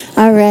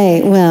All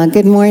right, well,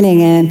 good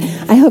morning, and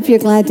I hope you're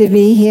glad to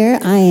be here.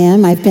 I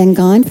am. I've been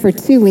gone for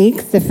 2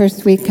 weeks. The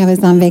first week I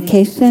was on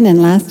vacation,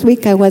 and last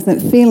week I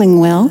wasn't feeling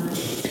well.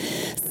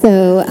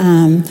 So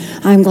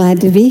I'm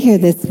glad to be here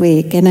this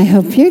week, and I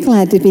hope you're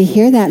glad to be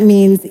here. That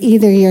means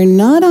either you're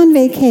not on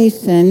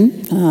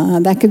vacation,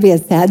 that could be a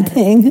sad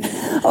thing,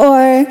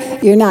 or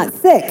you're not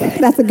sick.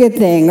 That's a good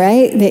thing,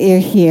 right, that you're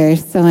here.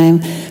 So I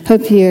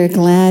hope you're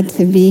glad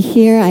to be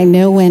here. I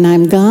know when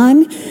I'm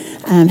gone,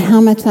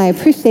 how much I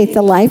appreciate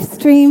the live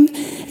stream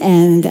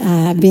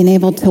and being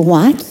able to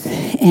watch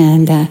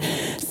and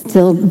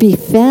still be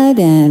fed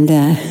and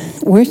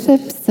worship.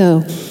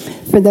 So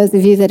for those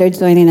of you that are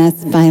joining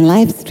us by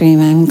live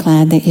stream, I'm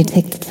glad that you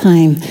take the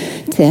time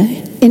to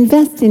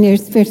invest in your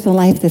spiritual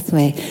life this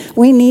way.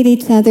 We need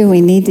each other.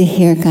 We need to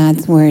hear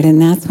God's word,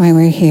 and that's why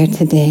we're here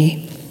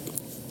today.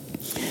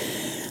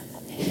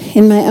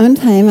 In my own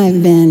time,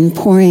 I've been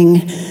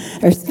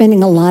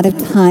spending a lot of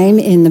time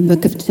in the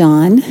book of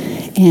John,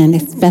 and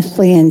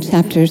especially in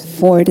chapters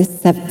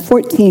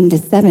 14 to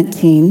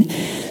 17.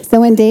 So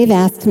when Dave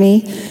asked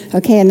me,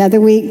 okay, another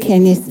week,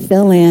 can you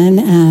fill in?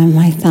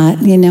 I thought,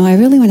 I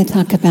really want to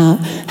talk about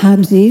how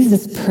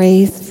Jesus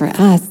prays for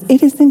us.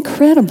 It is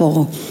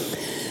incredible.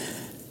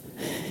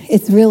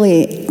 It's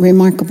really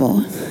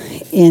remarkable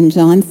in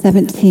John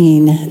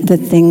 17, the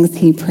things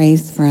he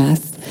prays for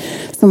us.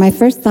 So my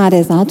first thought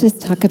is I'll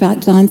just talk about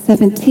John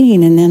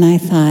 17, and then I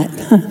thought,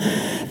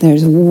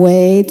 there's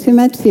way too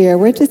much here.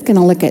 We're just going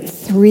to look at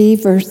 3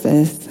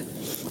 verses,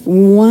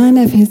 one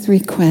of his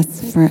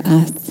requests for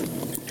us.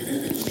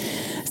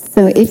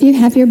 So if you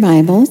have your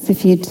Bibles,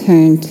 if you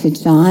turn to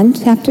John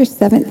chapter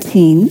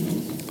 17,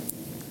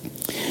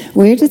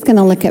 we're just going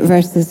to look at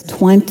verses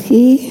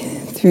 20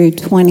 through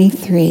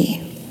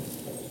 23.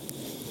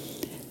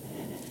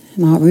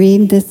 And I'll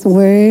read this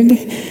word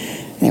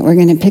that we're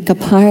going to pick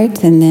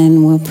apart, and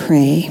then we'll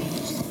pray.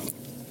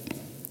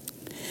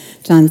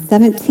 John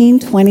 17,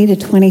 20 to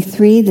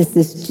 23, this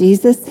is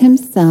Jesus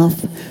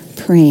himself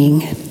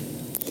praying.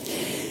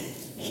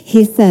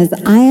 He says,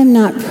 I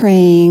am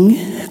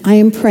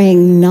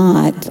praying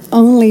not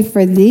only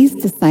for these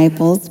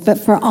disciples, but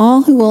for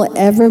all who will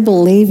ever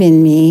believe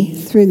in me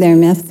through their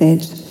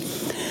message.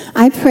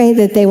 I pray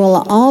that they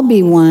will all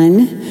be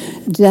one,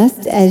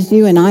 just as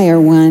you and I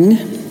are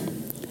one.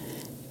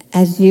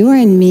 As you are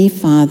in me,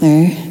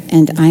 Father,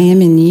 and I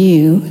am in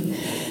you,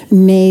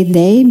 may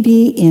they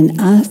be in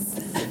us,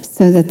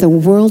 so that the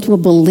world will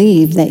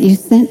believe that you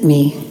sent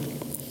me.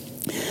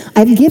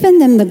 I've given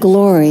them the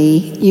glory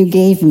you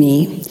gave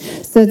me,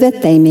 so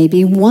that they may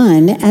be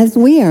one as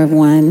we are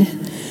one.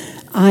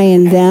 I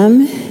in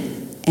them,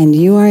 and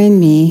you are in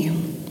me.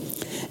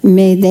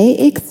 May they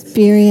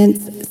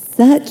experience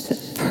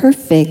such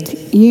perfect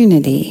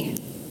unity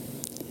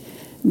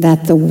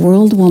that the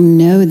world will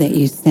know that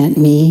you sent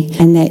me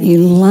and that you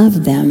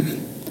love them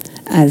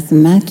as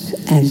much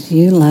as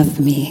you love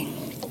me.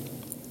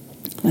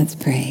 Let's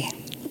pray.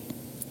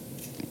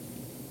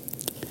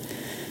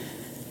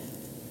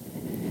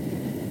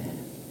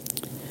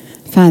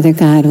 Father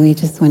God, we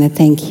just want to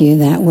thank you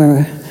that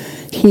we're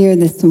here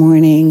this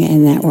morning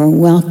and that we're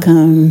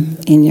welcome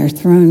in your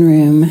throne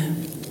room.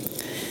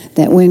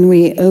 That when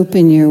we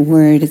open your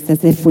word, it's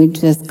as if we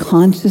just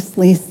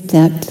consciously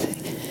stepped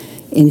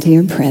into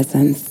your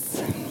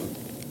presence.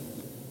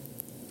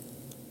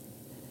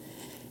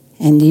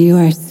 And you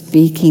are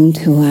speaking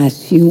to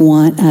us. You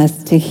want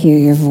us to hear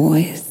your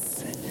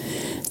voice.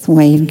 That's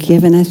why you've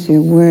given us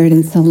your word.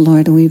 And so,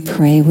 Lord, we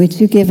pray, would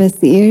you give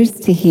us ears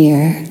to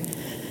hear?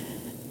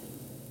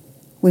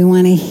 We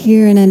want to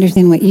hear and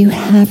understand what you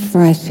have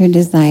for us, your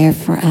desire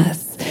for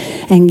us,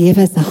 and give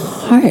us a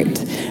heart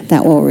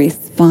that will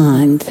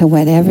respond to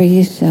whatever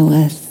you show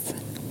us.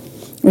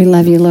 We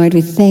love you, Lord.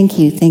 We thank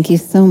you. Thank you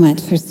so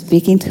much for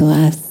speaking to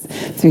us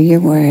through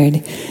your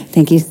word.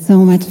 Thank you so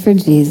much for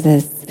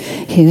Jesus,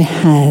 who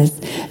has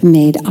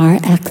made our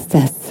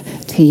access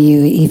to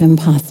you even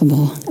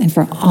possible, and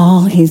for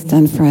all he's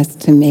done for us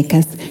to make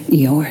us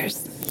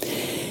yours.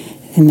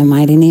 In the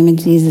mighty name of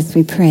Jesus,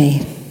 we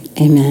pray.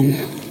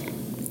 Amen.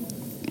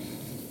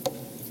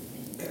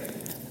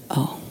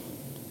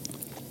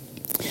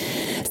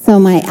 So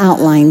my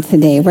outline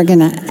today, we're going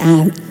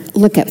to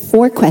look at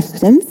 4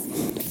 questions.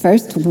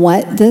 First,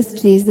 what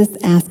does Jesus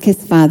ask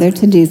his Father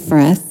to do for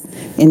us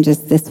in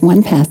just this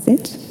one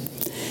passage?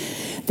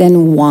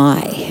 Then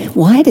why?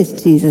 Why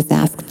does Jesus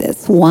ask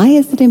this? Why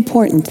is it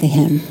important to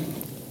him?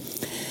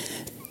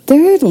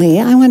 Thirdly,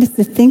 I want us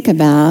to think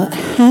about,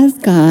 has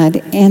God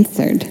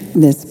answered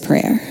this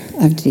prayer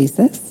of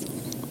Jesus?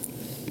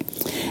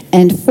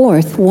 And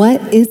fourth,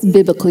 what is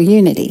biblical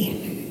unity?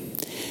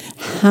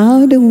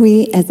 How do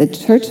we as a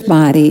church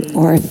body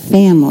or a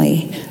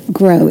family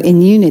grow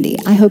in unity?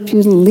 I hope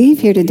you leave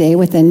here today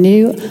with a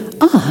new,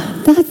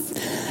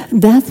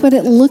 that's what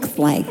it looks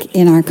like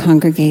in our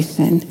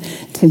congregation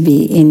to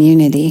be in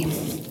unity.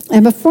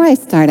 And before I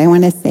start, I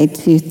want to say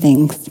 2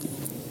 things.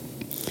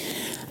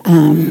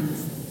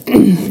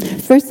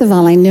 First of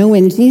all, I know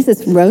when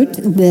Jesus wrote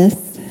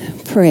this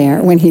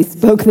prayer, when he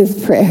spoke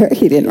this prayer,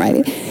 he didn't write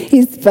it,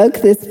 he spoke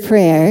this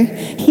prayer,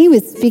 he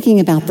was speaking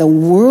about the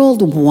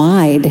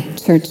worldwide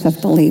church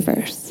of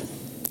believers.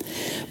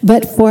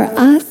 But for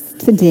us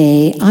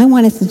today, I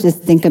want us to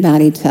just think about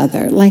each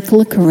other, like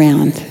look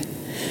around.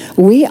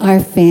 We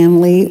are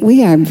family,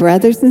 we are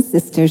brothers and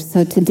sisters,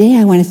 so today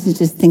I want us to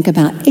just think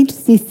about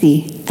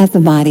HCC as a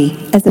body,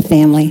 as a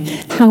family.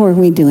 How are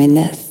we doing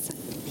this?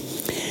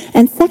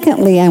 And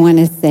secondly, I want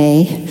to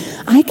say,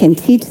 I can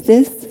teach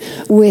this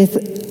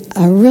with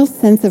a real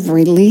sense of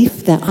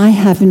relief that I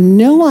have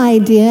no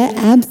idea,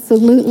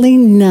 absolutely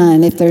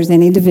none, if there's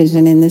any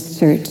division in this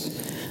church.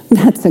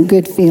 That's a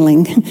good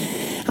feeling.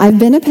 I've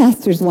been a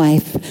pastor's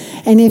wife,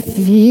 and if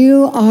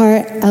you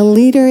are a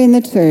leader in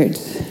the church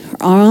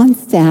or on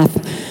staff,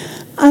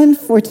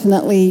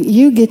 unfortunately,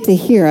 you get to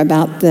hear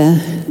about the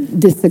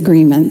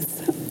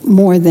disagreements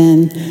more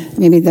than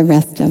maybe the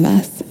rest of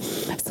us.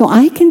 So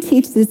I can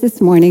teach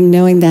this morning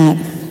knowing that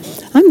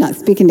I'm not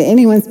speaking to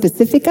anyone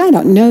specific. I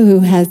don't know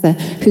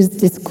who's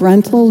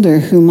disgruntled or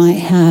who might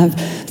have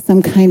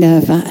some kind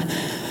of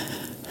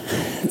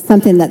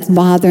something that's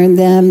bothering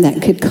them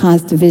that could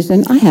cause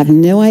division. I have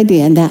no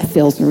idea, and that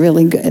feels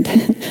really good.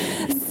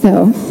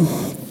 So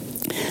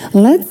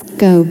let's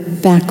go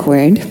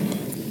backward.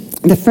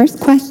 The first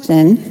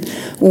question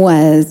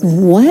was,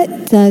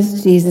 what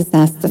does Jesus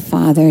ask the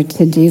Father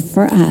to do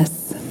for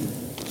us?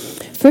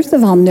 First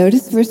of all,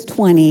 notice verse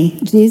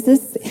 20.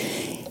 Jesus,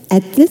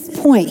 at this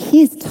point,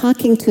 he is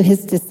talking to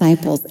his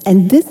disciples,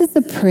 and this is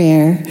a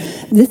prayer,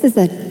 this is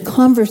a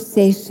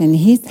conversation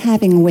he's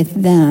having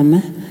with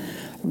them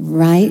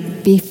right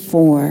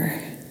before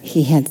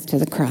he heads to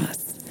the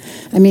cross.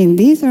 I mean,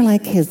 these are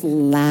like his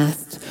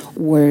last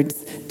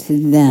words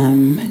to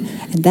them,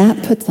 and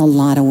that puts a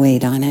lot of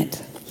weight on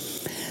it.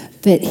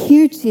 But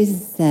here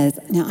Jesus says,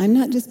 now I'm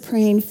not just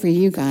praying for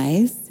you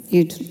guys,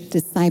 you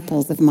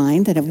disciples of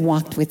mine that have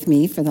walked with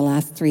me for the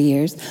last 3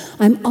 years.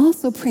 I'm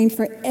also praying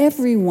for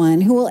everyone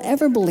who will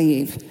ever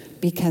believe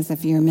because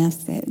of your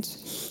message.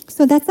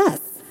 So that's us.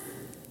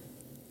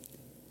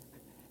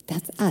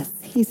 That's us.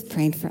 He's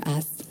praying for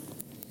us.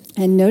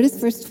 And notice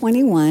verse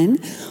 21.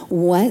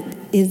 What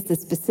is the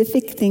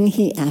specific thing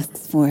he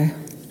asks for?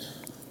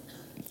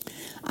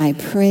 I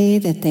pray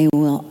that they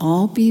will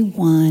all be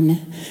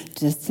one,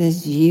 just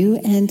as you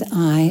and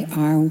I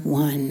are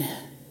one.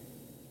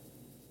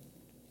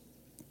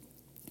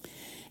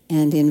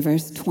 And in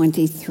verse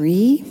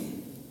 23,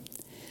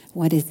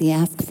 what does he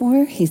ask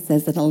for? He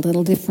says it a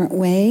little different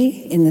way.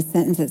 In the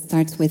sentence that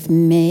starts with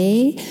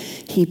may,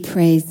 he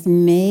prays,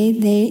 may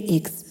they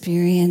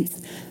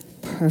experience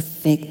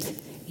perfect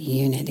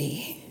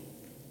unity.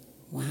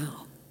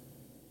 Wow.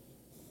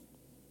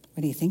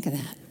 What do you think of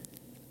that?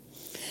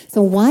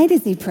 So why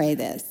does he pray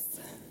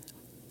this?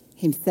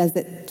 He says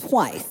it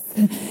twice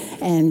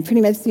and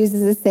pretty much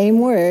uses the same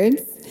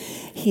words.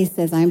 He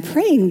says, I'm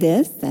praying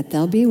this, that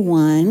they'll be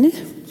one.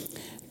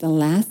 The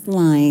last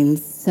line,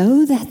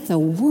 so that the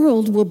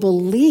world will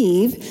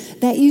believe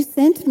that you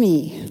sent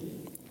me.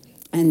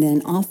 And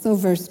then also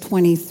verse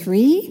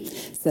 23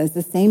 says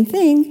the same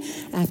thing.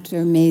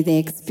 After may they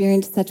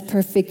experience such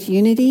perfect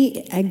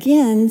unity,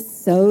 again,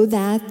 so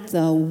that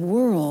the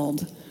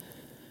world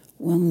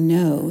will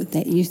know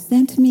that you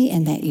sent me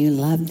and that you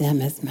love them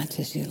as much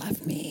as you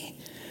love me.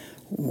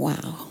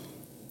 Wow.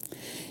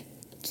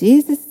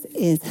 Jesus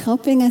is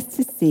helping us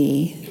to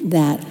see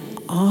that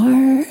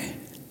our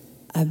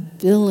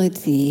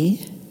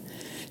ability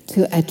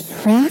to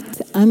attract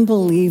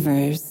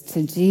unbelievers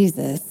to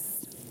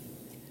Jesus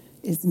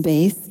is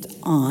based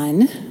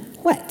on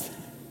what?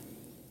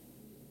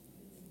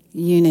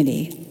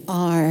 Unity.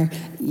 Our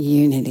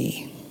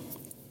unity.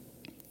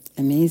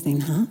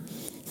 Amazing, huh?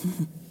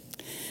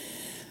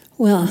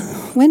 Well,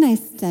 when I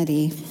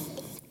study,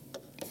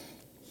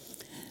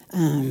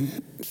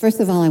 first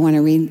of all, I want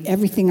to read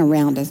everything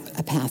around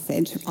a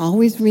passage.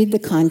 Always read the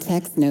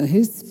context, know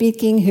who's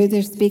speaking, who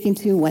they're speaking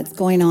to, what's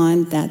going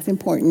on. That's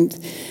important.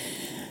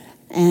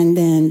 And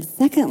then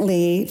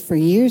secondly, for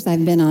years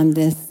I've been on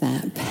this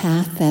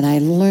path that I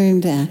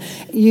learned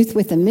Youth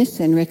with a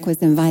Mission. Rick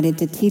was invited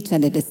to teach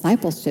at a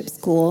discipleship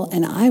school,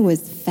 and I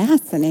was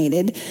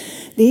fascinated.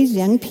 These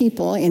young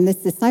people in this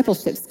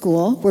discipleship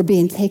school were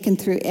being taken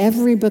through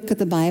every book of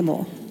the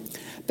Bible.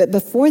 But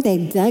before they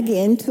dug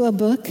into a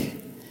book,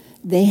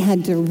 they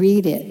had to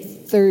read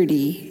it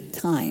 30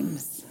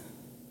 times.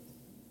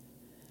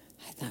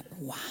 I thought,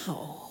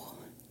 wow.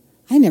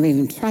 I never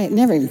even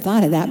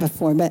thought of that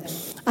before, but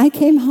I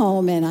came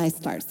home and I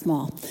start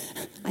small.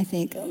 I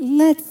think,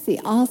 let's see,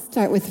 I'll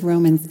start with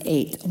Romans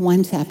 8,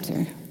 one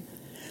chapter.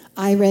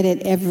 I read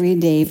it every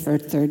day for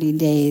 30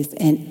 days,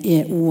 and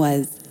it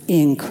was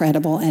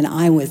incredible, and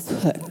I was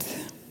hooked.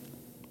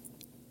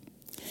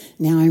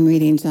 Now I'm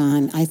reading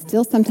John. I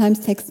still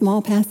sometimes take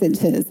small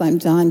passages. I'm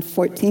John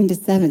 14 to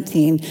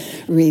 17.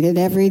 Read it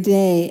every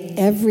day.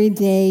 Every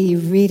day you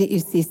read it, you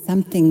see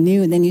something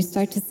new, and then you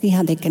start to see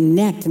how they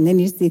connect, and then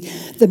you see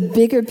the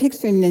bigger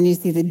picture, and then you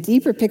see the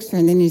deeper picture,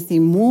 and then you see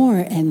more,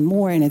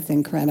 and it's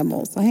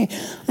incredible. So I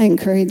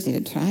encourage you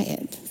to try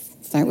it.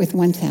 Start with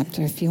one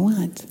chapter if you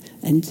want,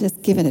 and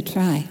just give it a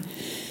try.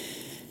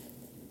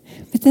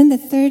 But then the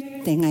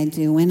third thing I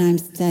do when I'm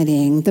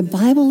studying, the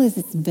Bible is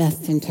its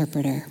best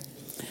interpreter.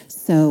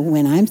 So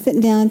when I'm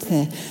sitting down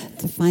to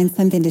find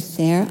something to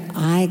share,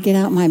 I get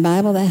out my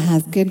Bible that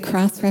has good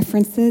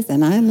cross-references,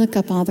 and I look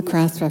up all the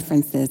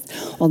cross-references.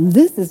 Well,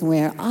 this is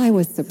where I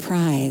was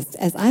surprised.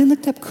 As I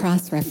looked up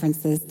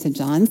cross-references to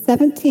John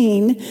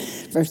 17,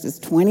 verses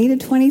 20 to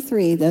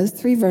 23, those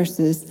 3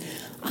 verses,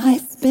 I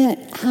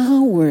spent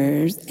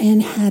hours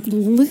and had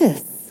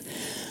lists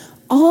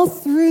all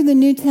through the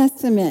New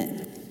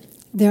Testament.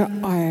 There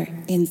are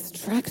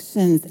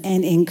instructions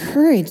and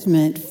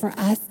encouragement for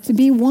us to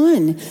be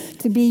one,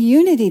 to be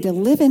unity, to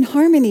live in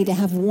harmony, to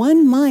have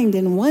one mind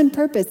and one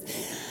purpose.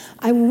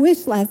 I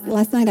wish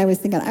last night I was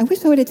thinking, I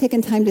wish I would have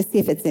taken time to see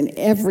if it's in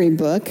every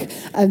book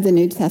of the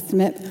New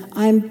Testament.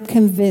 I'm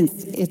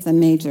convinced it's a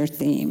major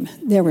theme.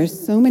 There were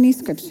so many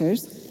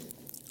scriptures.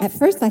 At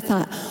first I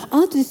thought,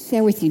 I'll just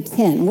share with you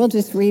 10. We'll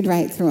just read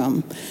right through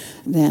them.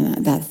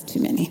 Then that's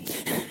too many.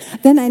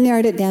 Then I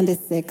narrowed it down to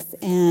 6,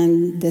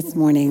 and this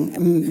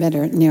morning,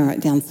 better narrow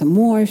it down some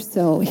more.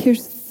 So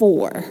here's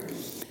 4.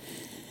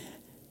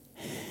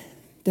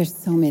 There's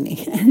so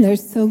many, and they're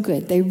so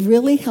good. They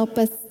really help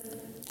us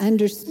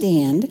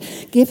understand,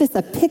 give us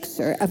a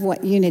picture of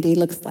what unity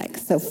looks like.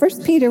 So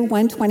 1 Peter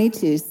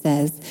 1:22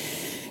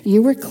 says,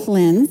 you were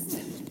cleansed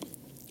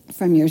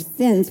from your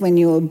sins when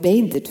you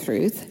obeyed the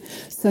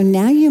truth. So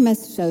now you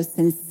must show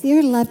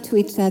sincere love to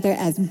each other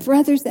as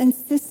brothers and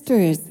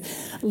sisters.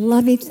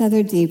 Love each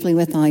other deeply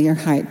with all your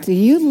heart. Do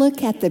you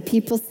look at the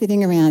people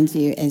sitting around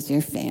you as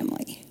your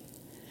family?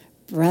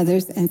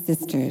 Brothers and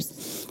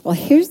sisters. Well,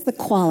 here's the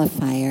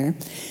qualifier.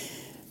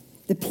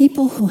 The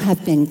people who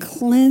have been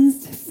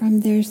cleansed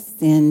from their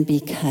sin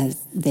because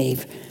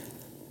they've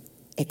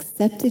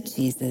accepted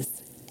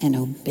Jesus and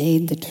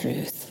obeyed the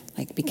truth.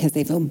 Like, because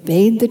they've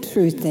obeyed the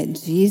truth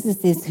that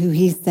Jesus is who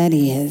he said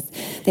he is,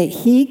 that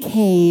he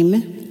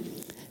came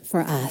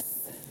for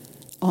us,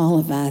 all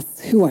of us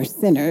who are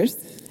sinners.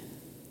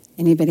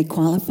 Anybody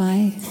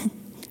qualify?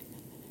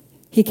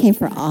 He came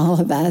for all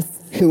of us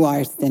who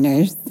are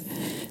sinners.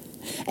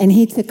 And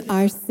he took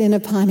our sin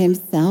upon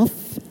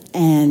himself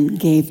and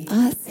gave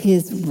us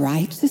his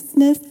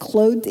righteousness,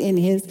 clothed in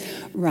his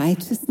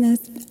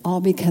righteousness,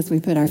 all because we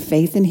put our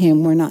faith in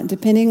him. We're not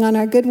depending on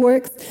our good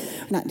works.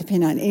 We're not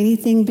depending on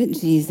anything but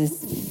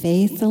Jesus.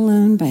 Faith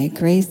alone, by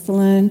grace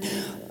alone.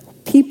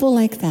 People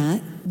like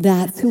that,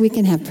 that's who we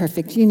can have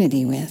perfect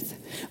unity with.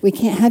 We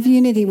can't have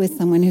unity with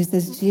someone who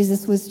says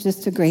Jesus was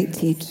just a great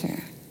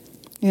teacher.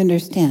 You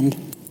understand?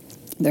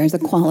 There's a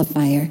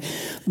qualifier.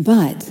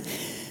 But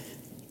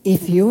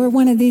if you're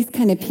one of these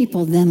kind of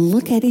people, then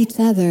look at each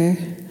other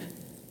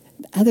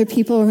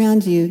people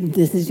around you.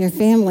 This is your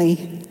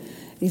family.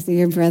 These are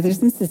your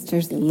brothers and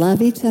sisters.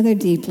 Love each other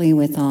deeply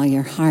with all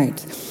your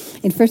heart.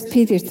 In 1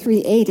 Peter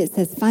 3:8, it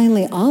says,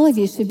 finally, all of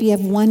you should be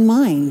of one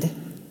mind.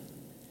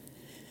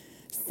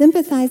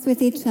 Sympathize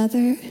with each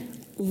other.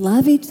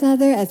 Love each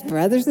other as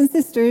brothers and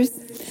sisters.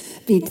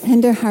 Be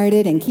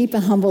tenderhearted and keep a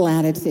humble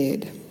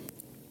attitude.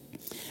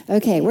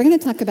 Okay, we're going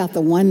to talk about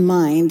the one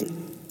mind.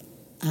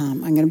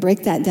 I'm going to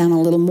break that down a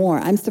little more.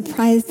 I'm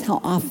surprised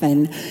how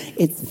often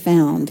it's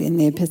found in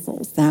the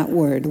epistles, that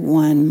word,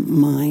 one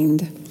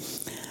mind.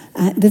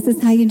 This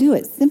is how you do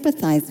it.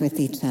 Sympathize with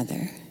each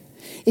other.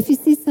 If you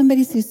see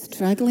somebody who's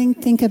struggling,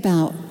 think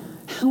about,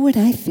 how would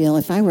I feel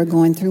if I were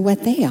going through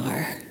what they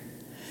are?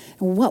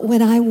 What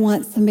would I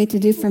want somebody to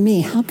do for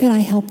me? How could I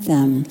help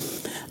them?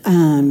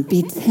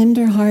 Be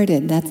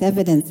tender-hearted. That's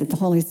evidence that the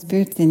Holy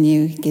Spirit's in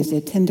you. He gives you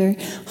a tender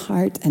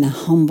heart and a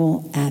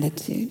humble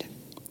attitude.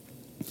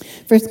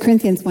 1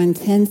 Corinthians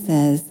 1:10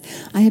 says,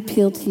 I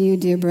appeal to you,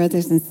 dear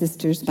brothers and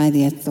sisters, by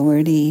the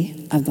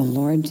authority of the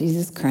Lord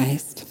Jesus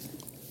Christ,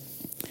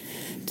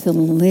 to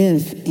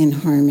live in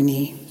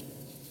harmony.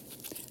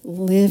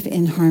 Live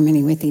in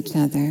harmony with each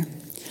other.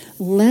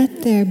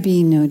 Let there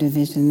be no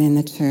division in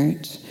the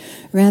church.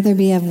 Rather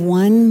be of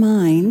one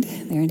mind,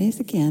 there it is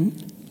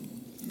again,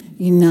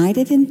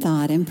 united in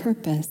thought and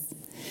purpose.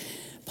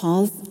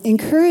 Paul's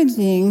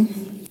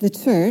encouraging the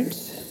church,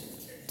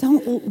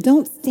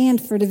 don't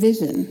stand for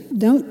division.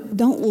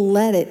 Don't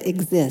let it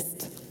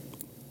exist.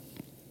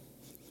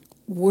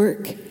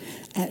 Work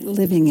at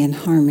living in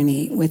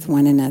harmony with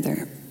one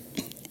another.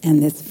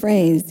 And this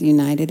phrase,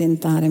 united in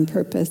thought and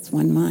purpose,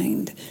 one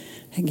mind,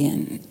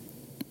 again.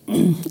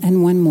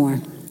 And one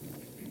more.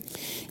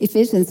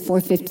 Ephesians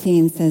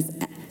 4:15 says,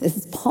 this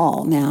is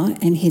Paul now,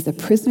 and he's a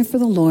prisoner for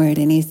the Lord,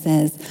 and he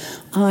says,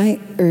 I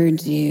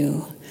urge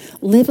you,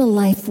 live a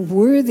life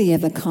worthy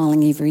of the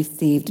calling you've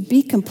received.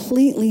 Be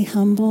completely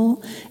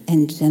humble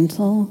and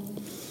gentle.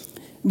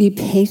 Be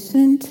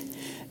patient,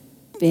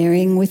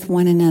 bearing with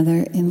one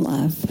another in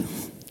love.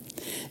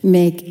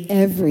 Make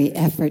every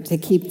effort to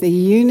keep the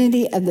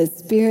unity of the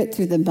Spirit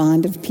through the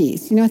bond of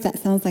peace. You know what that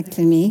sounds like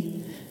to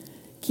me?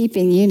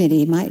 Keeping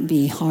unity might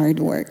be hard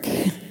work.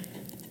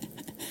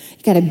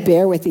 You got to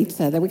bear with each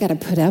other. We got to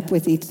put up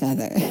with each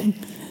other.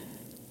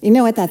 You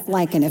know what that's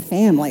like in a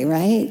family,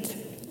 right?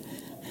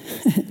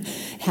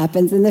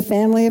 Happens in the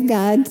family of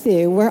God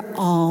too. We're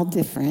all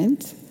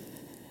different.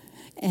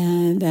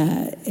 And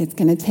it's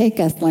going to take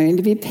us learning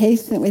to be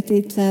patient with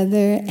each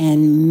other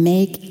and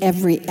make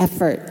every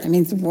effort. That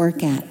means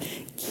work at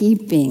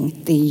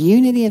keeping the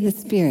unity of the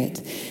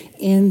Spirit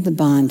in the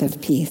bond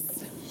of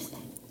peace.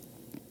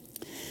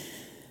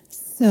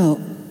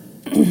 So,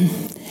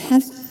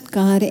 has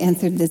God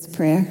answered this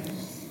prayer?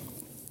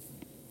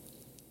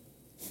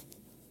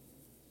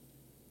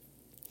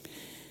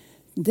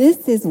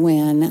 This is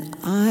when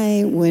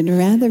I would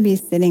rather be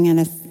sitting at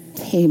a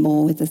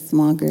table with a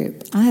small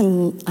group. I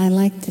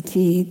like to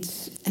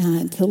teach,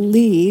 to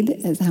lead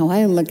is how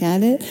I look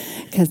at it,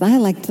 because I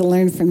like to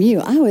learn from you.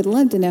 I would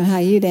love to know how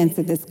you'd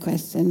answer this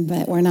question,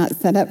 but we're not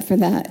set up for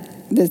that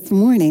this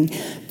morning.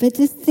 But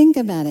just think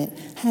about it.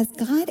 Has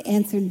God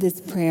answered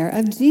this prayer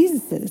of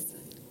Jesus's?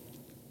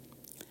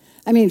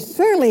 I mean,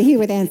 surely he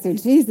would answer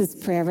Jesus'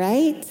 prayer,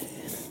 right?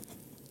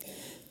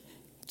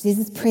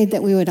 Jesus prayed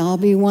that we would all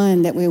be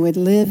one, that we would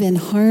live in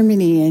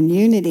harmony and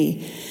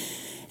unity.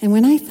 And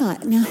when I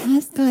thought, now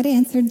has God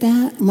answered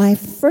that? My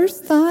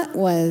first thought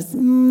was,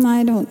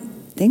 I don't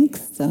think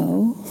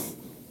so.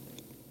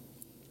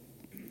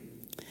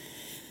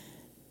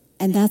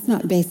 And that's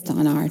not based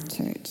on our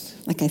church.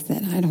 Like I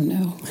said, I don't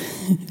know.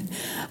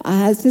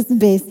 It's just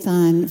based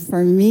on,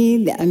 for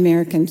me, the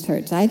American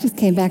church. I just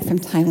came back from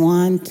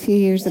Taiwan 2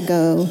 years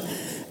ago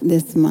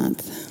this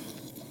month.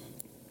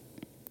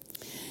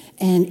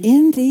 And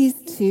in these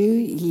 2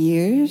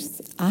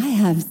 years, I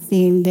have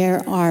seen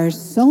there are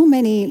so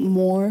many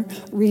more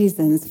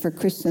reasons for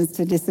Christians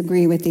to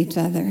disagree with each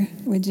other.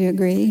 Would you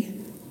agree?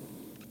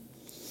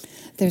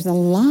 There's a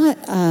lot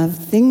of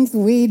things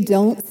we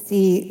don't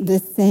see the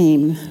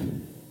same.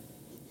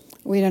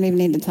 We don't even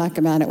need to talk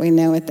about it. We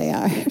know what they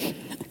are.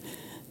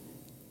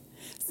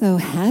 So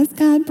has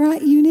God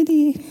brought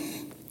unity?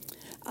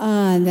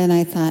 And then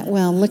I thought,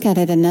 well, look at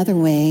it another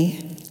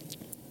way.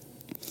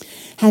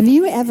 Have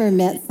you ever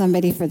met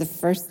somebody for the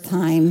first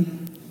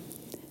time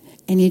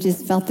and you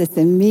just felt this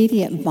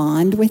immediate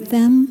bond with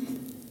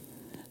them?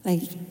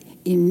 Like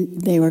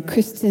they were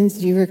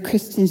Christians, you were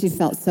Christians, you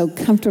felt so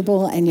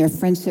comfortable and your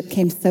friendship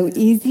came so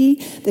easy.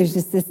 There's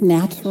just this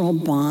natural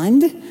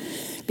bond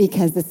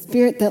because the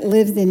Spirit that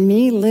lives in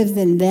me lives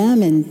in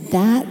them, and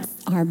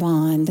that's our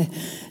bond.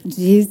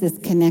 Jesus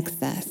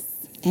connects us.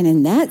 And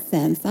in that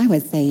sense, I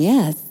would say,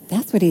 yes,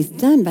 that's what he's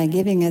done by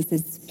giving us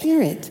his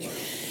Spirit.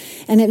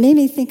 And it made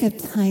me think of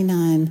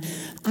Tainan.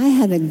 I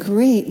had the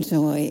great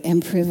joy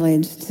and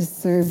privilege to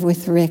serve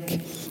with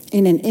Rick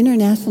in an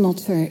international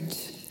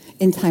church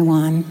in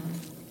Taiwan.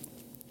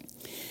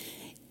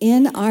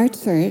 In our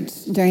church,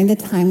 during the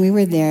time we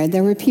were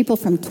there were people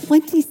from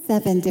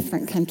 27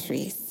 different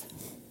countries.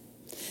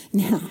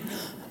 Now,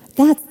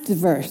 that's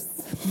diverse.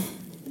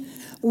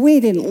 We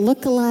didn't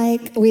look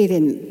alike, we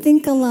didn't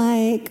think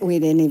alike, we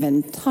didn't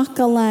even talk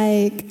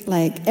alike.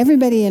 Like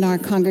everybody in our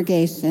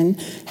congregation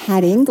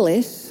had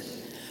English,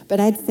 but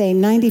I'd say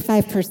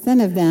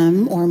 95% of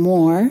them or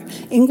more,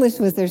 English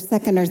was their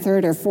second or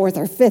third or fourth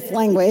or fifth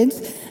language.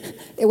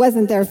 It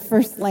wasn't their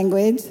first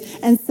language.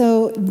 And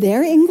so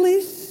their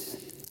English,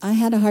 I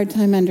had a hard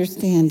time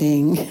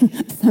understanding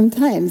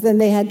sometimes. And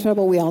they had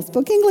trouble. We all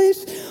spoke English.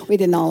 We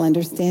didn't all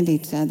understand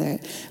each other.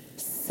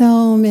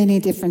 So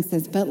many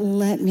differences. But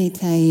let me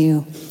tell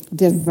you,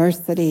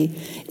 diversity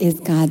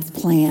is God's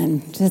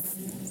plan.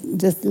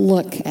 Just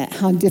look at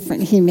how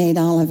different he made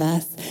all of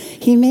us.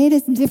 He made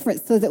us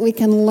different so that we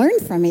can learn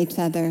from each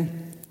other.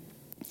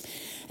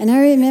 And I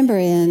remember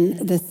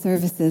in the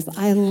services,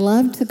 I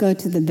loved to go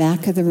to the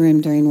back of the room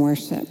during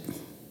worship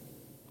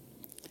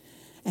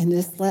and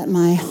just let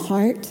my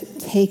heart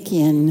take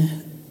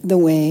in the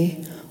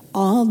way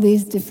all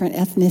these different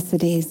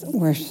ethnicities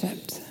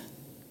worshiped.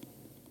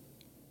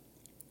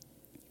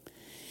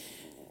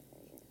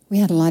 We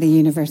had a lot of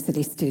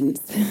university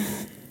students.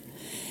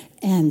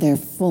 And they're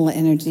full of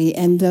energy.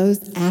 And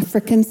those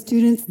African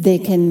students, they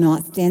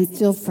cannot stand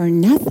still for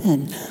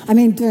nothing. I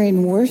mean,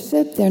 during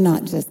worship, they're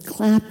not just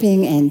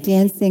clapping and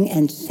dancing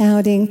and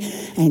shouting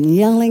and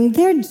yelling.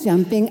 They're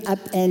jumping up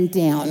and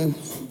down.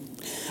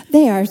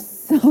 They are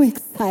so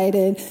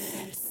excited,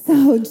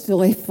 so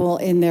joyful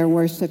in their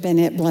worship, and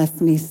it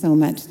blessed me so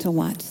much to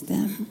watch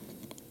them.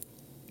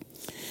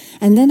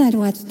 And then I'd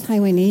watch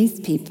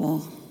Taiwanese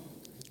people,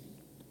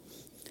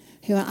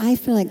 who I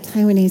feel like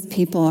Taiwanese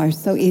people are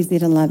so easy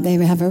to love. They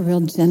have a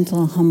real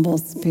gentle, humble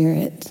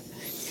spirit.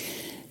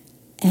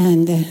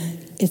 And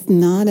it's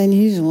not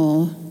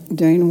unusual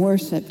during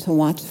worship to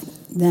watch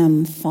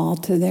them fall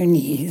to their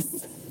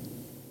knees.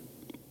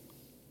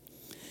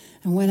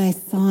 And what I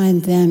saw in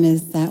them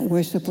is that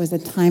worship was a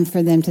time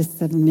for them to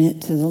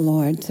submit to the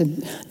Lord, to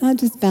not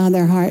just bow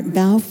their heart,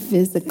 bow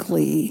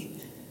physically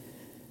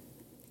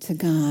to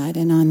God,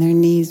 and on their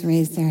knees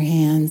raise their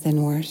hands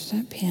and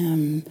worship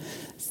him.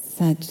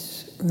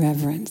 Such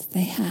reverence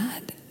they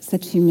had,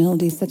 such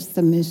humility, such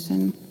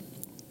submission.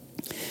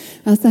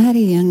 I also had a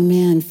young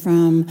man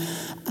from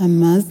a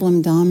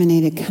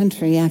Muslim-dominated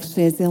country.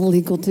 Actually, it's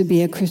illegal to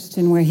be a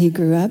Christian where he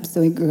grew up,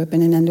 so he grew up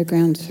in an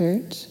underground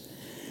church.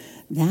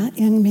 That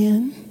young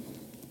man,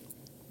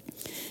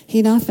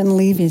 he'd often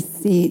leave his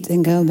seat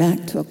and go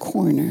back to a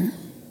corner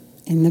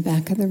in the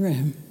back of the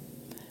room,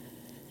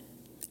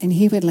 and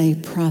he would lay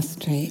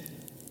prostrate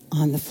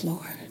on the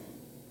floor.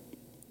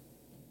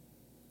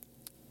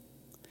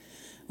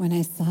 When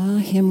I saw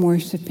him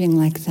worshiping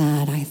like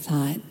that, I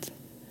thought,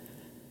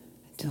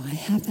 do I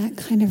have that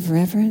kind of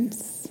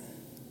reverence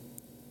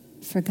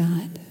for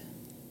God?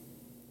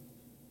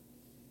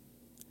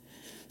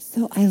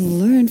 So I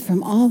learned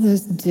from all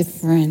those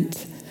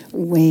different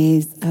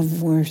ways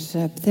of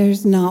worship.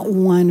 There's not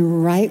one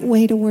right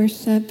way to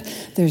worship.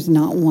 There's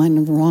not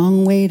one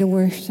wrong way to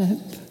worship.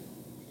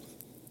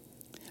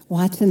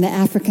 Watching the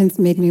Africans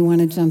made me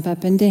want to jump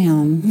up and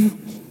down.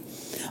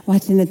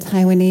 Watching the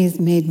Taiwanese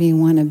made me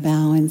want to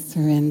bow and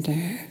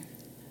surrender.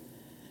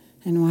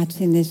 And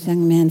watching this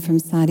young man from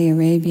Saudi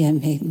Arabia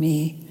made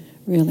me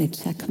really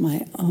check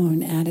my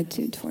own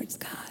attitude towards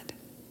God.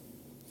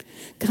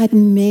 God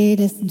made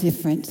us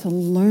different to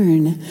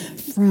learn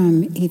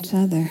from each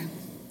other.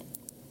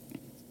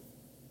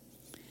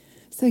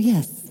 So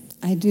yes,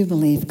 I do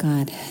believe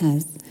God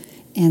has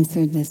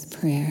answered this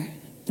prayer,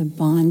 the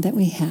bond that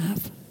we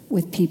have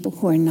with people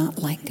who are not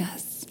like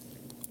us.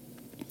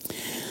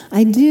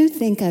 I do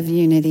think of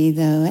unity,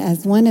 though,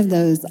 as one of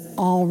those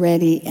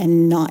already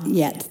and not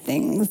yet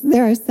things.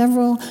 There are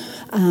several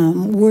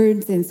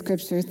words in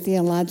Scripture,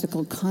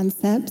 theological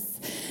concepts,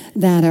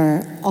 that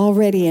are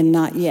already and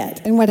not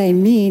yet. And what I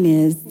mean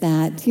is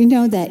that you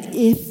know that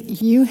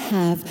if you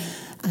have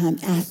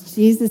asked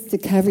Jesus to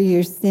cover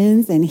your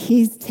sins and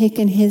he's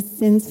taken his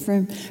sins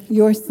from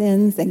your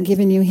sins and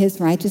given you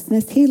his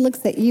righteousness, he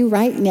looks at you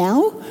right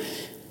now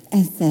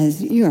and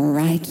says, you are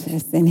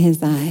righteous in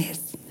his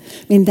eyes.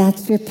 I mean,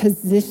 that's your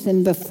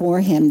position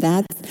before him.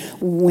 That's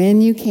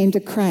when you came to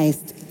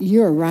Christ.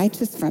 You're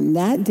righteous from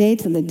that day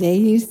to the day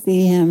you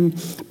see him.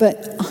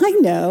 But I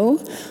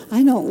know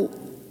I don't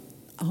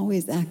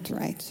always act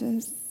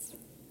righteous.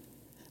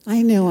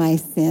 I know I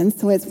sin,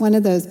 so it's one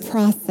of those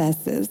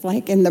processes.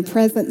 Like in the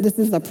present, this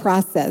is a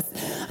process.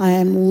 I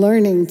am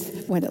learning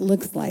what it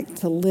looks like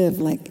to live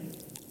like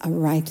a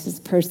righteous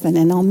person,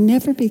 and I'll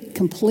never be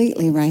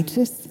completely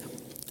righteous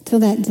till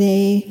that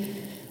day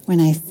when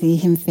I see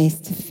him face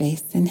to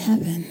face in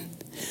heaven.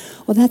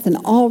 Well, that's an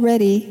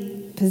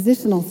already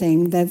positional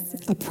thing.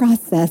 That's a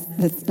process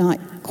that's not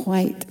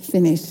quite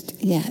finished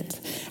yet.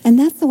 And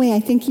that's the way I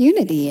think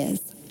unity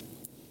is.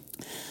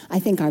 I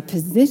think our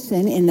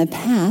position in the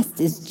past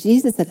is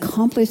Jesus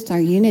accomplished our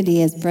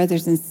unity as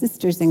brothers and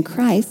sisters in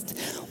Christ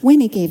when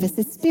he gave us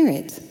his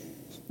Spirit.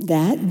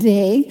 That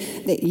day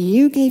that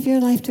you gave your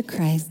life to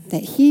Christ,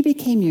 that he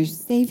became your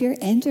Savior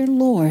and your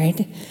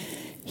Lord,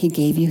 he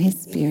gave you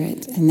his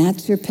Spirit, and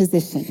that's your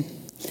position.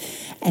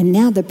 And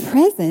now the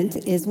present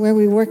is where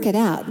we work it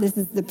out. This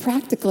is the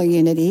practical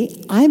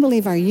unity. I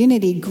believe our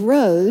unity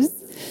grows,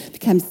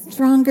 becomes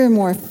stronger,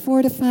 more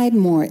fortified,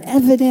 more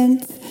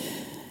evident,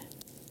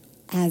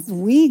 as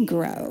we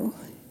grow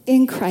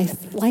in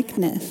Christ's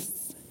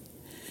likeness.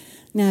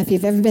 Now, if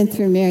you've ever been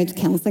through marriage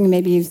counseling,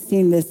 maybe you've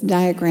seen this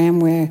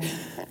diagram where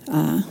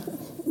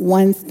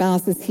one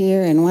spouse is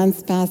here and one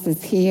spouse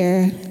is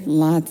here.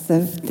 Lots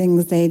of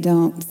things they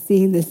don't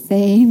see the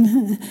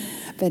same.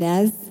 But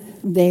as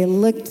they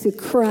look to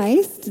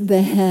Christ,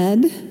 the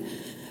head,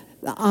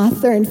 the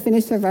author and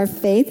finisher of our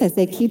faith, as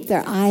they keep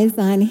their eyes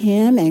on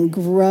him and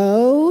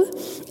grow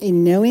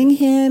in knowing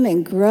him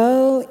and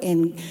grow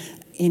in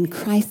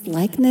Christ's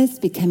likeness,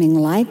 becoming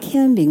like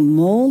him, being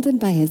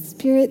molded by his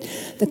Spirit,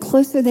 the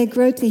closer they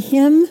grow to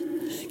him,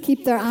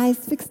 keep their eyes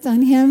fixed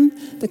on him,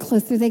 the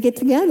closer they get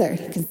together.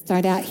 You can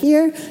start out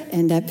here,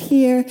 end up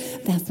here.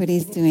 That's what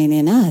he's doing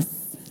in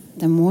us.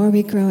 The more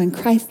we grow in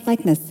Christ's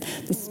likeness,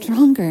 the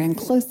stronger and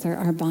closer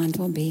our bond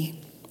will be.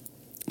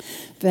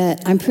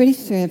 But I'm pretty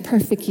sure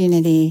perfect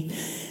unity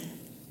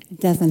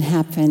doesn't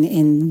happen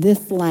in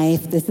this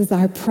life. This is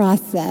our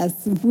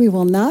process. We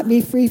will not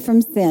be free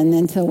from sin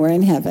until we're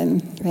in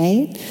heaven,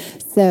 right?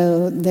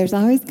 So there's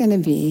always going to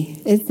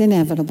be, it's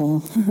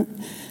inevitable.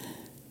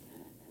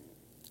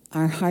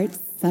 Our hearts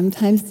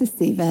sometimes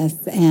deceive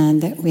us,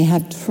 and we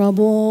have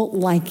trouble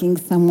liking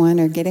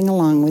someone or getting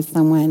along with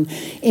someone.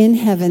 In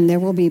heaven, there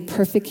will be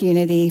perfect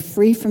unity,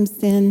 free from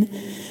sin.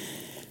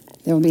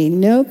 There will be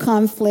no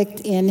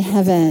conflict in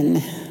heaven.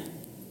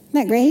 Isn't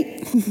that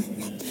great?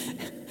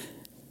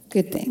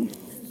 Good thing.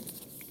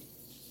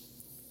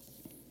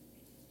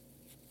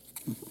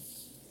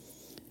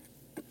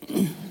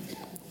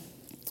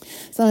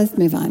 So let's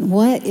move on.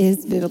 What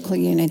is biblical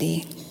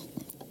unity?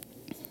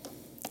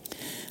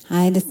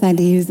 I decided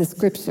to use a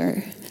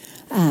scripture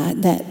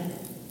that,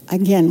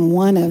 again,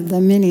 one of the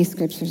many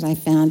scriptures I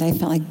found. I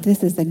felt like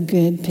this is a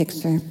good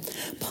picture.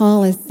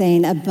 Paul is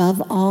saying,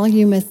 above all,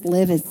 you must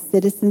live as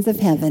citizens of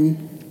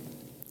heaven.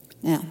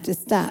 Now,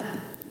 just stop.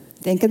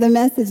 Think of the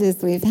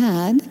messages we've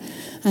had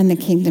on the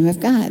kingdom of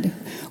God.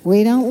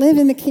 We don't live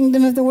in the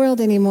kingdom of the world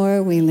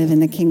anymore. We live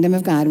in the kingdom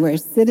of God. We're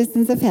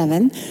citizens of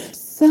heaven.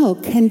 So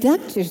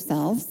conduct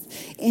yourselves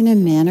in a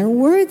manner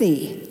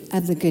worthy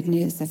of the good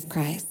news of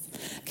Christ.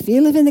 If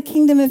you live in the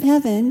kingdom of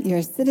heaven, you're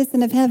a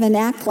citizen of heaven,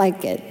 act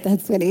like it.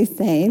 That's what he's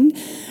saying.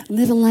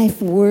 Live a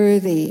life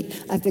worthy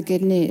of the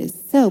good news.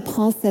 So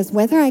Paul says,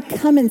 whether I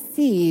come and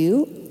see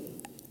you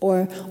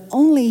or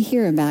only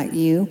hear about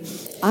you,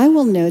 I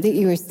will know that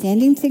you are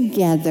standing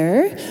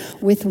together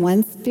with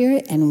one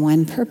spirit and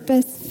one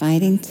purpose,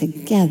 fighting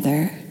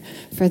together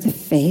for the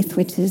faith,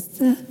 which is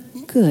the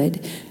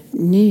good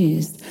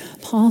news.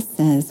 Paul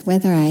says,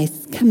 whether I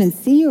come and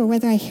see you or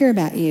whether I hear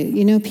about you,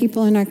 you know,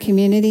 people in our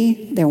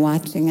community, they're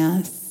watching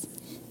us.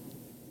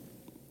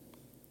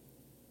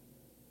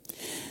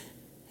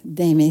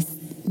 They may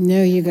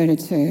know you go to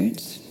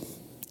church,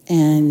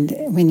 and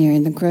when you're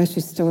in the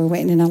grocery store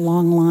waiting in a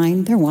long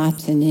line, they're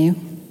watching you.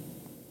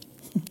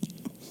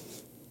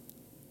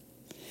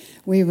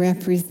 We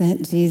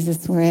represent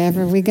Jesus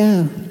wherever we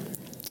go.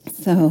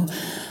 So,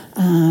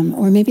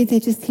 or maybe they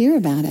just hear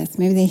about us.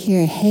 Maybe they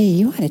hear, hey,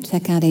 you ought to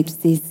check out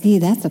HCC.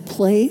 That's a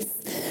place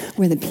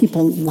where the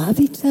people love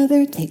each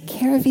other, take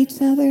care of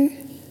each other.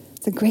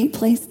 It's a great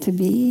place to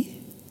be.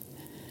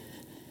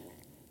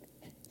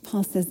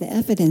 Paul says the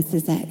evidence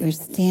is that you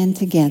stand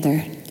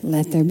together.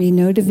 Let there be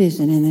no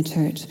division in the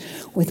church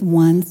with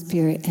one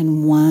spirit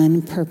and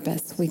one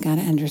purpose. We got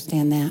to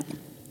understand that.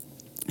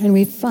 And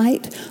we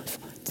fight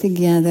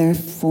together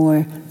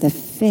for the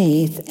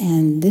faith,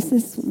 and this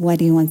is what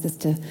he wants us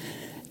to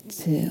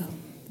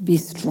be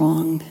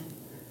strongly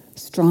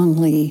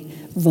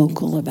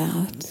vocal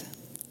about,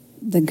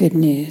 the good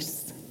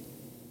news.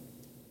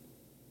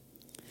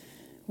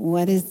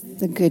 What is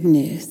the good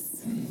news?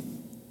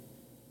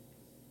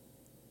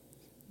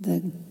 The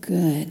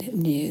good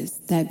news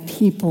that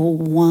people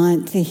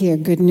want to hear.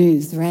 Good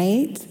news,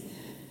 right?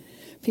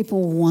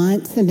 People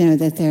want to know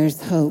that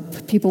there's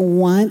hope. People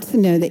want to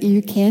know that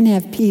you can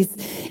have peace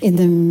in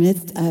the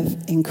midst of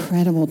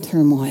incredible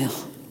turmoil.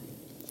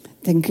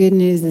 The good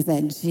news is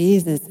that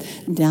Jesus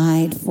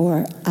died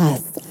for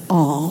us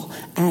all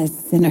as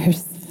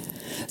sinners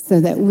so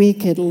that we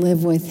could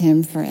live with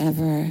him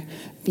forever.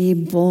 Be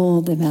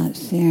bold about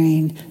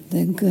sharing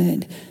the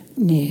good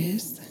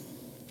news.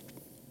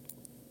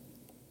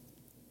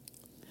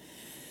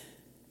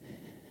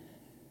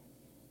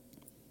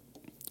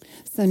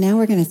 So now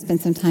we're going to spend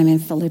some time in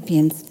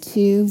Philippians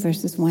 2,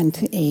 verses 1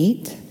 to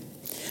 8.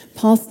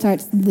 Paul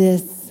starts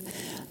this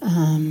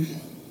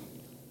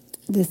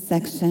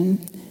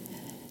section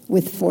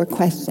with 4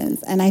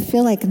 questions. And I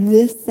feel like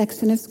this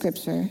section of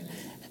Scripture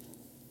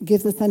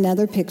gives us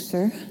another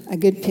picture, a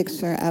good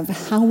picture of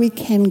how we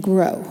can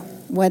grow,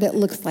 what it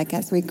looks like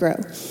as we grow.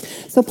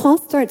 So Paul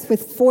starts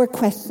with 4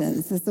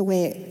 questions, is the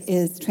way it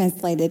is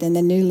translated in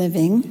the New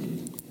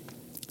Living.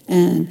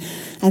 And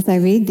as I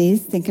read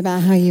these, think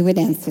about how you would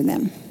answer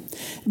them.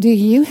 Do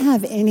you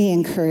have any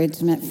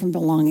encouragement from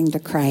belonging to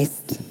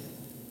Christ?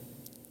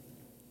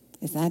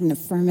 Is that an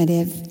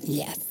affirmative?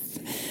 Yes.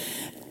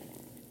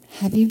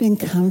 Have you been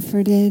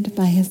comforted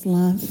by his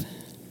love?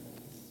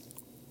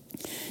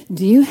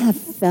 Do you have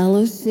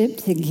fellowship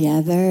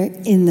together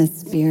in the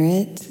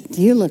Spirit?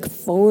 Do you look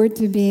forward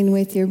to being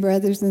with your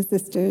brothers and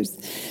sisters,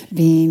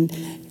 being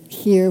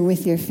here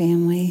with your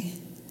family?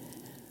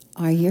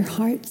 Are your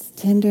hearts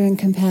tender and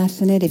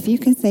compassionate? If you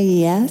can say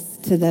yes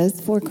to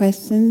those 4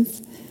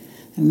 questions,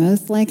 then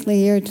most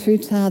likely you're a true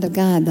child of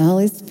God. The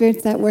Holy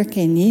Spirit's at work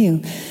in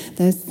you.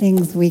 Those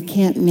things we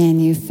can't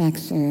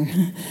manufacture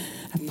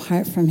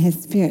apart from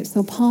his Spirit.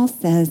 So Paul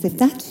says, if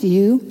that's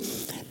you,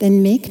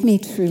 then make me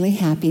truly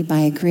happy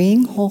by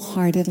agreeing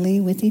wholeheartedly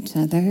with each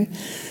other,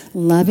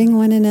 loving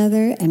one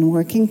another, and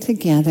working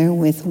together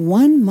with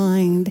one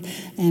mind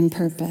and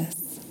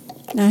purpose.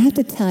 Now, I have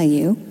to tell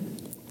you,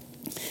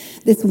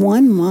 this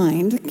one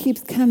mind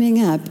keeps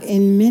coming up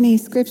in many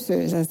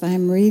scriptures as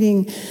I'm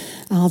reading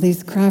all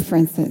these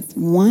references.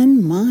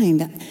 One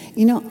mind.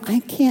 You know, I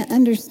can't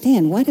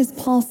understand. What is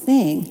Paul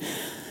saying?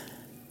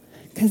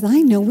 Because I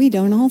know we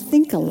don't all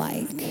think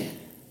alike.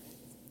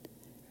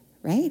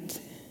 Right?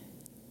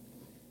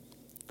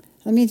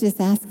 Let me just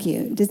ask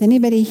you, does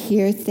anybody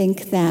here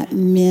think that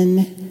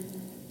men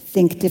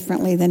think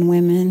differently than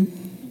women?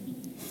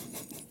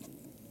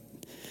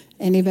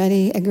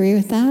 Anybody agree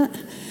with that?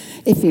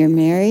 If you're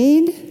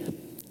married,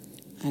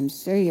 I'm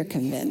sure you're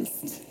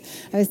convinced.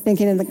 I was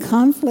thinking of the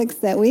conflicts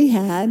that we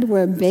had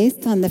were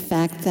based on the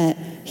fact that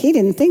he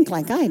didn't think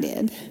like I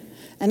did.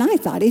 And I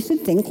thought he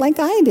should think like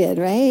I did,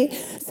 right?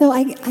 So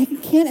I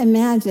can't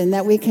imagine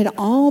that we could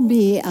all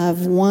be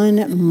of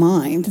one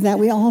mind, that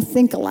we all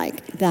think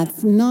alike.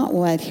 That's not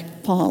what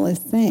Paul is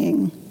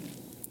saying.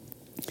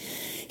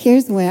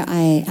 Here's where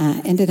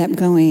I ended up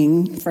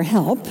going for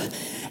help.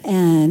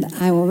 And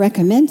I will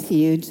recommend to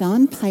you,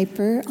 John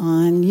Piper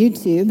on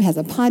YouTube has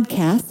a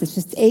podcast. It's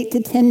just 8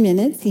 to 10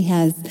 minutes.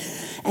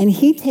 And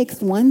he takes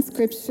one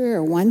scripture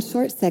or one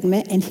short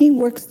segment and he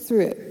works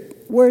through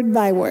it word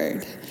by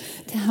word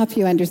to help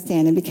you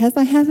understand. And because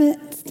I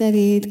haven't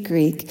studied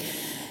Greek,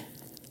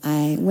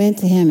 I went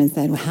to him and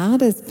said, well, how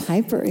does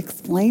Piper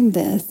explain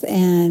this?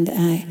 And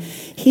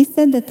he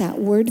said that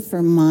word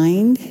for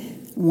mind,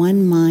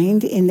 one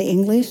mind in the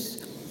English,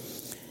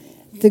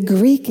 the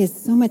Greek is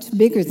so much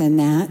bigger than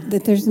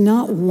that there's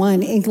not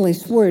one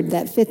English word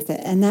that fits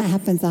it. And that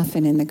happens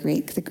often in the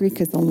Greek. The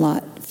Greek is a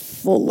lot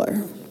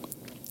fuller.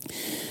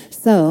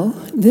 So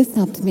this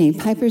helped me.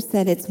 Piper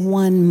said it's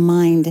one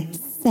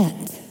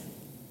mindset.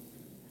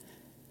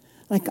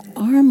 Like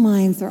our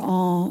minds are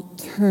all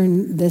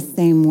turned the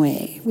same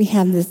way. We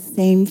have the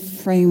same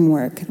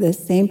framework, the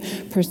same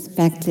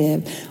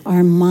perspective.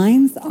 Our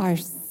minds are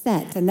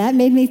set. And that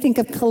made me think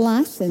of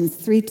Colossians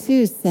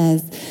 3:2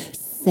 says,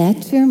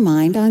 set your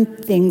mind on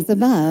things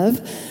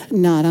above,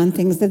 not on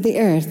things of the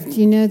earth.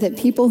 Do you know that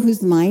people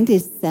whose mind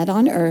is set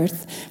on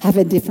earth have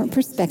a different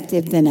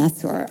perspective than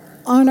us who are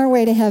on our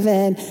way to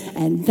heaven?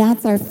 And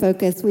that's our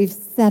focus. We've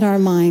set our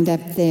mind up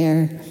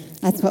there.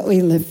 That's what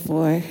we live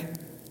for.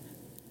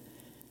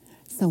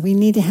 So we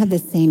need to have the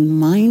same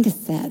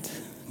mindset,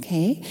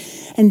 okay?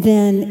 And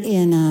then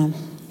in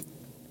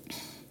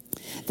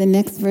the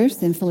next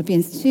verse in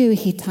Philippians 2,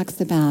 he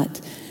talks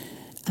about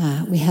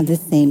we have the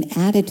same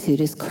attitude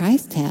as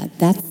Christ had.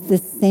 That's the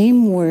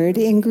same word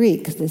in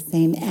Greek, the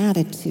same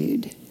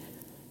attitude.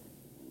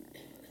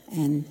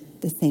 And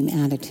the same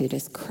attitude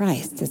as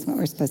Christ is what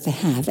we're supposed to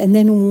have. And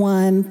then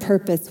one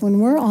purpose. When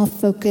we're all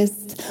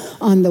focused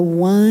on the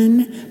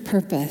one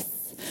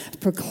purpose,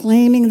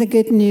 proclaiming the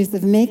good news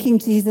of making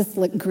Jesus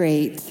look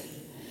great,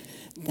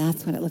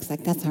 that's what it looks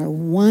like. That's our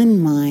one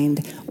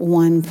mind,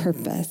 one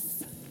purpose.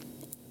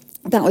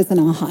 That was an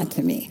aha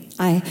to me.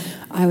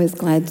 I was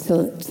glad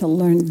to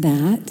learn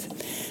that.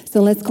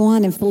 So let's go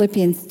on in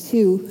Philippians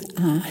 2,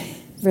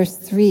 verse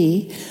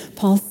 3.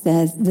 Paul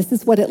says, this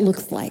is what it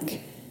looks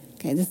like.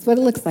 Okay, this is what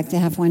it looks like to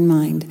have one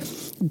mind.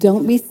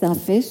 Don't be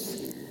selfish.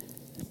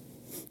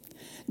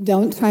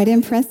 Don't try to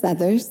impress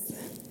others.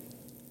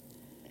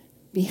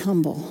 Be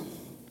humble.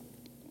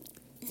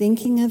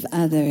 Thinking of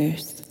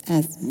others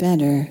as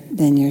better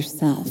than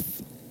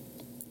yourself.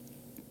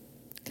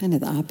 Kind of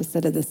the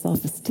opposite of the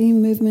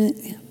self-esteem movement.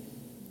 Yeah.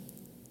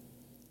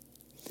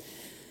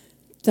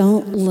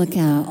 Don't look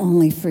out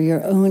only for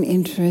your own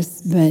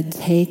interests, but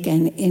take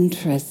an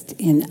interest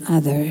in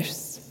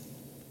others.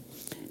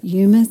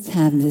 You must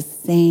have the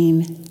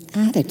same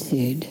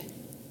attitude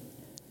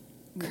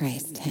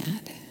Christ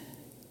had.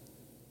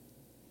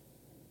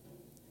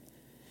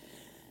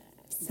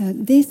 So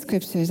these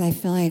scriptures, I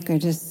feel like, are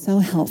just so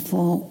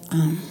helpful.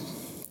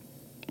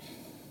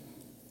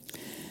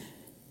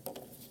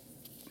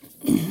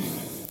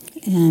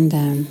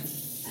 And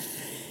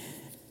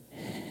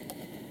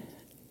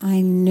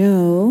I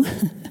know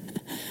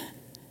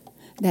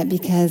that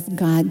because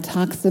God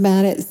talks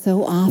about it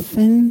so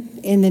often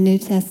in the New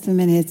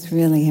Testament, it's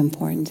really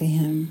important to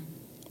him.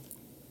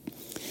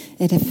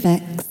 It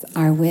affects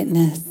our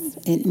witness.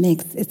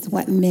 It's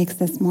what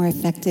makes us more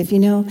effective. You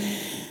know,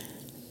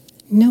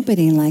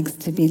 nobody likes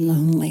to be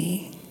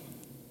lonely.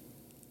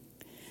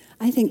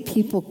 I think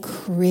people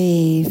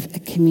crave a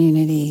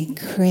community,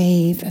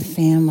 crave a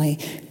family,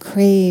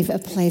 crave a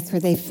place where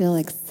they feel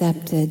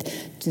accepted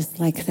just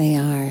like they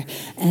are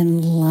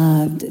and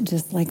loved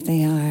just like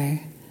they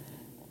are.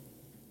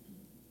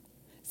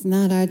 It's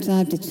not our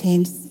job to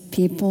change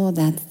people.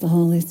 That's the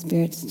Holy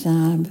Spirit's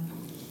job.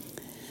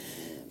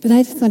 But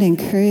I just want to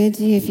encourage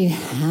you, if you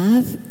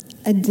have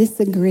a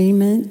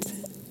disagreement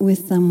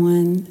with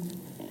someone,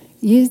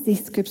 use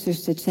these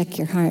scriptures to check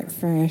your heart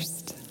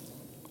first.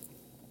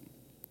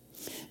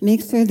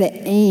 Make sure the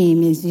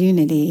aim is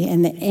unity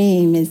and the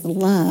aim is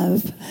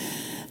love.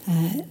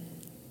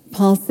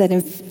 Paul said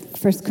in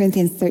 1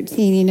 Corinthians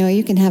 13, you know,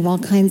 you can have all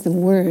kinds of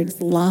words,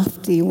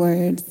 lofty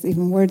words,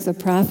 even words of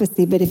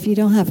prophecy, but if you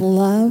don't have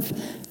love,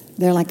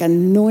 they're like a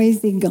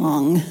noisy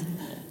gong.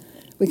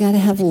 We got to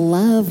have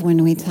love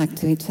when we talk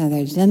to each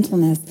other,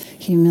 gentleness,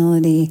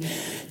 humility.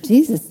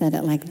 Jesus said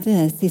it like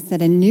this. He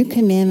said, a new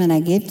commandment I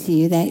give to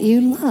you, that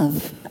you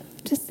love.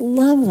 Just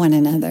love one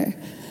another.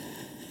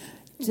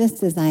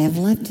 Just as I have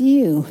loved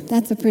you.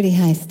 That's a pretty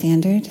high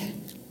standard.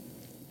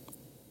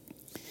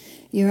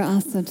 You're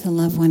also to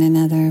love one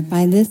another.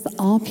 By this,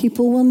 all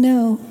people will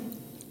know.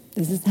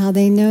 This is how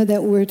they know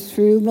that we're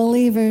true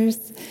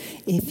believers.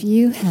 If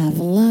you have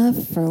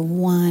love for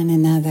one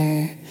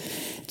another.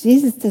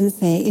 Jesus didn't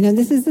say, you know,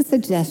 this is a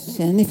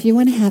suggestion. If you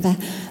want to have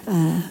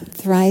a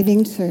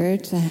thriving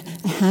church, a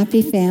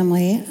happy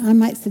family, I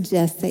might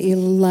suggest that you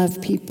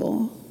love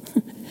people.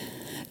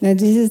 Now,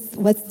 Jesus,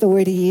 what's the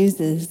word he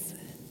uses?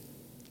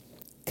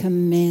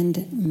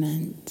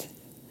 Commandment.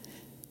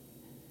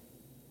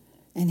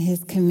 And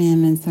his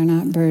commandments are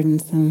not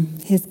burdensome.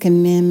 His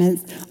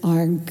commandments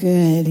are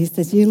good. He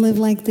says, you live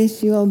like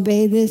this, you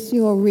obey this,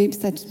 you will reap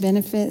such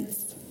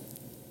benefits.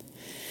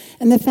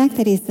 And the fact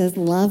that he says,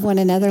 love one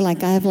another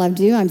like I have loved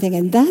you, I'm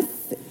thinking, that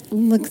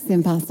looks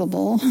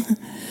impossible.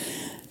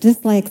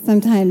 Just like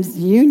sometimes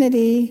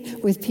unity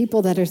with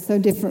people that are so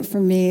different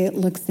from me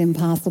looks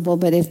impossible.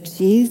 But if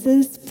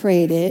Jesus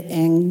prayed it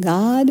and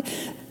God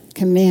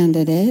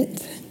commanded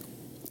it,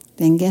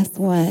 then guess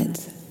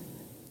what?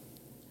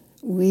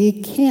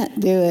 We can't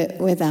do it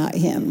without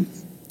him.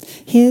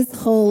 His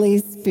Holy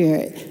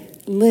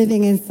Spirit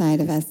living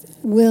inside of us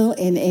will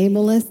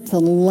enable us to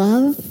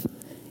love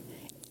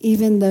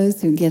even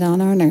those who get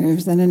on our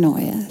nerves and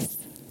annoy us.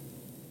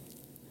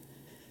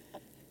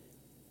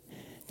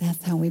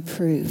 That's how we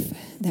prove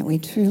that we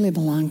truly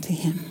belong to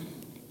him.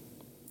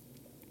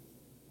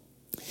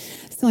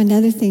 So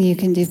another thing you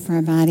can do for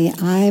our body,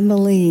 I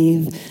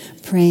believe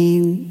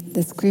praying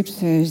the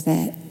scriptures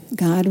that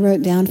God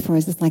wrote down for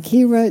us. It's like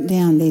he wrote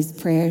down these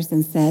prayers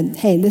and said,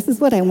 hey, this is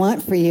what I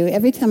want for you.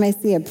 Every time I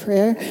see a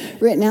prayer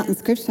written out in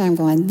scripture, I'm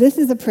going, this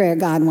is a prayer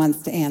God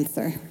wants to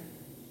answer.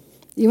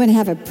 You want to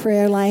have a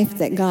prayer life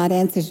that God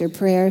answers your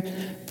prayer?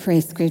 Pray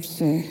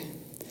scripture.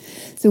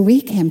 So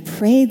we can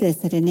pray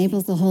this. It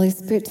enables the Holy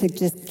Spirit to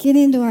just get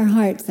into our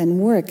hearts and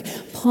work.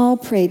 Paul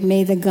prayed,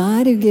 may the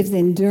God who gives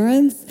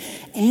endurance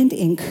and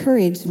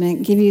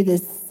encouragement give you the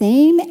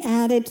same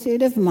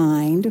attitude of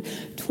mind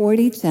toward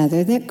each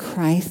other that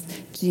Christ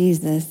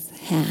Jesus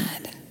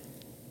had.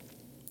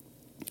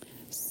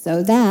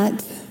 So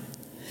that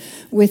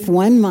with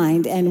one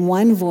mind and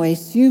one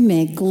voice you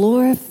may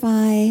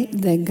glorify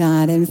the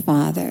God and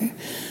Father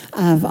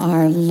of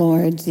our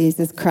Lord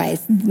Jesus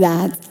Christ.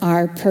 That's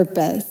our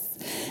purpose.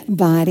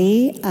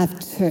 Body of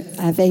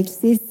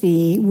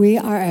HCC, we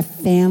are a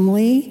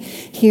family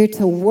here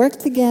to work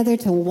together,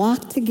 to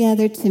walk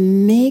together, to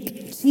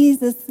make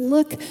Jesus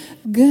look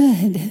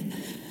good,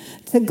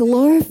 to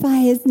glorify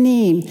his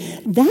name.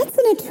 That's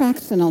an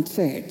attractional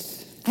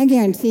church, I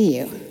guarantee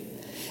you.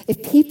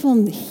 If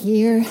people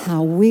hear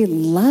how we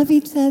love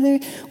each other,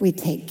 we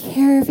take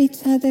care of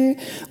each other,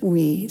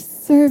 we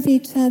serve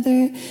each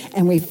other,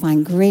 and we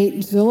find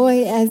great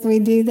joy as we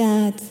do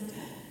that,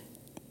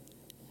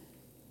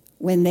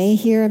 when they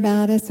hear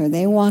about us or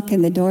they walk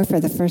in the door for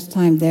the first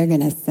time, they're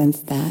going to sense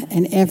that.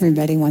 And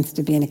everybody wants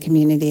to be in a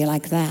community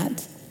like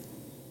that.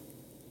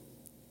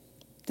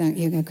 Don't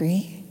you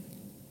agree?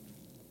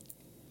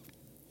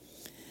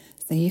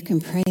 So you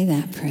can pray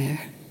that prayer.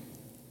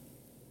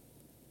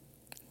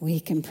 We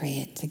can pray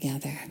it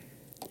together.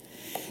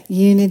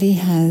 Unity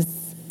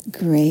has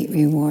great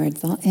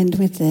rewards. I'll end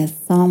with this.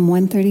 Psalm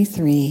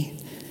 133.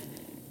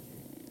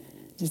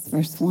 Just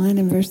verse 1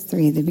 and verse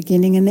 3, the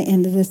beginning and the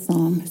end of the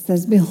psalm,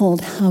 says,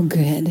 behold, how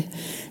good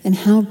and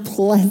how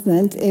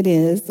pleasant it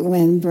is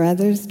when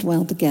brothers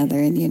dwell together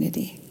in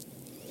unity.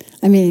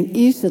 I mean,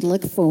 you should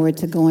look forward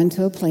to going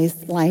to a place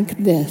like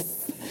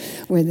this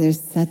where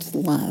there's such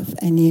love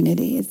and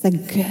unity. It's a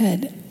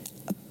good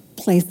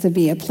place to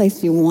be, a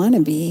place you want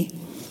to be.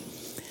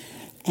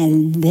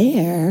 And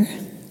there,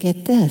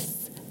 get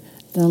this,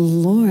 the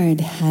Lord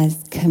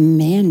has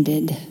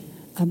commanded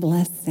a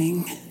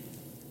blessing.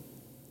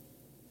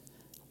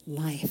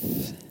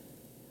 Life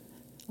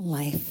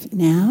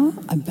now,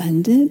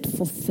 abundant,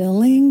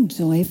 fulfilling,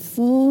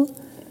 joyful,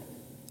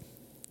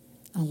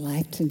 a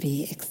life to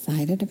be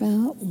excited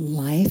about,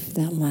 life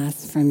that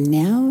lasts from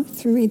now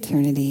through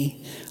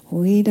eternity.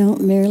 We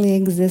don't merely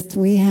exist,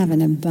 we have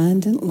an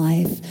abundant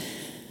life.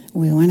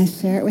 We want to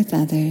share it with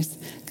others.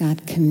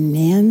 God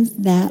commands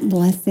that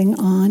blessing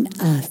on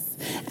us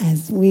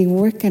as we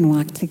work and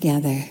walk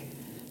together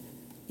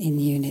in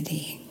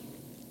unity.